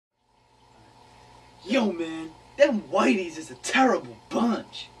Yo, man, them whiteys is a terrible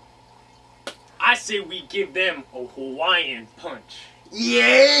bunch. I say we give them a Hawaiian punch.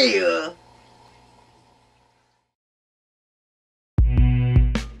 Yeah!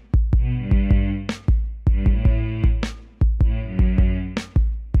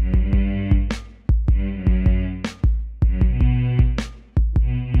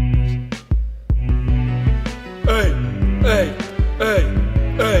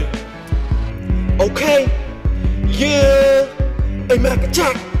 Hey. Okay. Yeah. Hey, Mac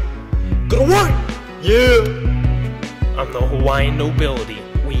attack. Go to work. Yeah. I'm the Hawaiian Nobility.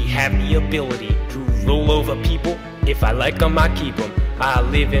 We have the ability to rule over people. If I like them, I keep them. I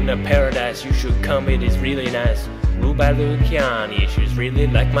live in a paradise. You should come. It is really nice. Ruled by Lukiani, she's really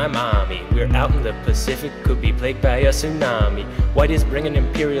like my mommy. We're out in the Pacific, could be plagued by a tsunami. White is bringing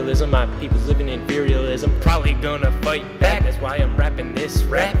imperialism, my people's living in imperialism. Probably gonna fight back, that's why I'm rapping this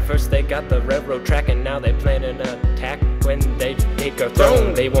rap. First they got the railroad track and now they plan an attack. When they take our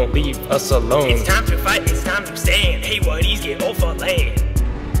throne, they won't leave us alone. It's time to fight, it's time to stand. Hey whiteys, get off our land.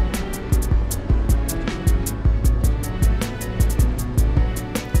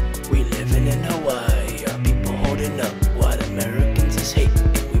 We living in Hawaii. Up what Americans is hate,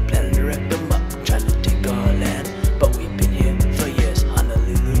 and we planning to wreck them up, trying to take our land. But we've been here for years,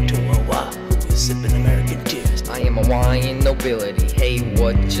 Honolulu to Oahu, we're sipping American tears. I am a Hawaiian nobility. Hey,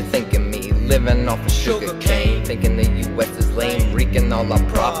 what you think of me? Living off of sugar cane, thinking the U.S. is lame, reeking all our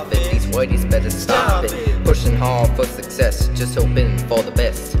profit. These whiteys better stop it. Pushing hard for success, just hoping for the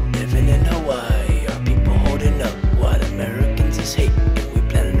best. Living in Hawaii, our people holding up what Americans is hate, and we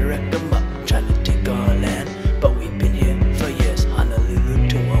planning to wreck them up, trying to take our land.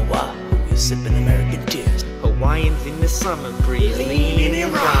 Sipping American tears. Hawaiians in the summer breeze, leaning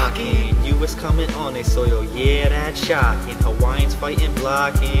and rocking. US coming on their soil, yeah, that's shocking. Hawaiians fighting,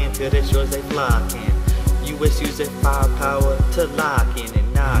 blocking, to the shores they flocking. US use their firepower to lock in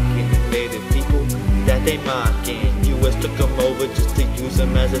and knocking the native people that they mocking. US took them over just to use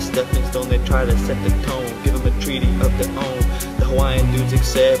them as a stepping stone. They try to set the tone, give them a treaty of their own. The Hawaiian dudes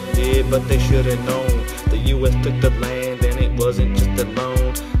accepted, but they should have known. The US took the land and it wasn't just a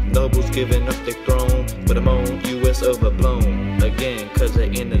loan. Nobles giving up their throne, but I'm on US overblown again, cause they're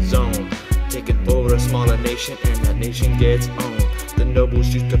in the zone, taking over a smaller nation and that nation gets owned. The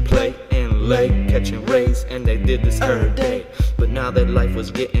nobles used to play and lay, catching rays, and they did this every day. But now that life was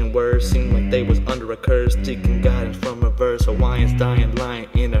getting worse, seemed like they was under a curse, seeking guidance from a verse. Hawaiians dying, lying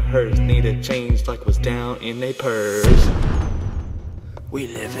in a hearse, need a change like what's down in their purse. We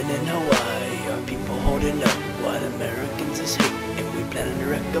living in Hawaii, our people holding up what Americans is hate, and we planning to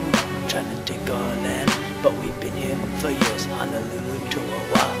wreck them up, trying to take our land. But we've been here for years, Honolulu to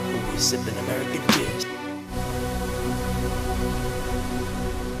Oahu, we're sipping American tears.